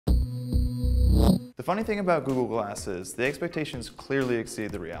The funny thing about Google Glass is the expectations clearly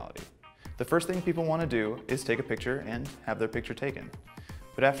exceed the reality. The first thing people want to do is take a picture and have their picture taken.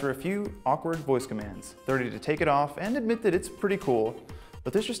 But after a few awkward voice commands, they're ready to take it off and admit that it's pretty cool,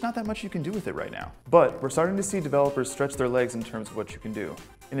 but there's just not that much you can do with it right now. But we're starting to see developers stretch their legs in terms of what you can do.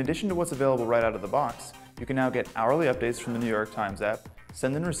 In addition to what's available right out of the box, you can now get hourly updates from the New York Times app,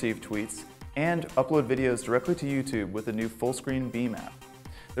 send and receive tweets, and upload videos directly to YouTube with the new full-screen Beam app.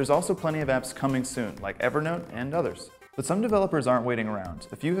 There's also plenty of apps coming soon, like Evernote and others. But some developers aren't waiting around.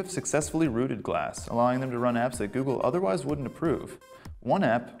 A few have successfully rooted Glass, allowing them to run apps that Google otherwise wouldn't approve. One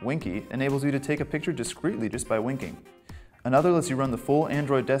app, Winky, enables you to take a picture discreetly just by winking. Another lets you run the full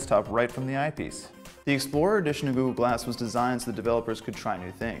Android desktop right from the eyepiece. The Explorer edition of Google Glass was designed so that developers could try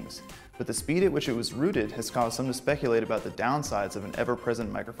new things, but the speed at which it was rooted has caused some to speculate about the downsides of an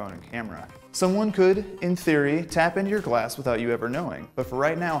ever-present microphone and camera. Someone could, in theory, tap into your Glass without you ever knowing, but for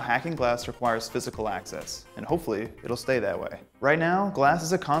right now, hacking Glass requires physical access, and hopefully, it'll stay that way. Right now, Glass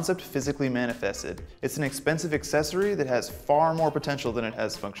is a concept physically manifested. It's an expensive accessory that has far more potential than it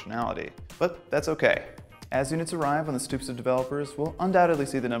has functionality, but that's okay. As units arrive on the stoops of developers, we'll undoubtedly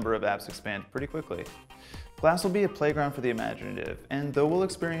see the number of apps expand pretty quickly. Glass will be a playground for the imaginative, and though we'll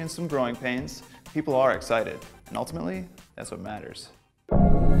experience some growing pains, people are excited, and ultimately, that's what matters.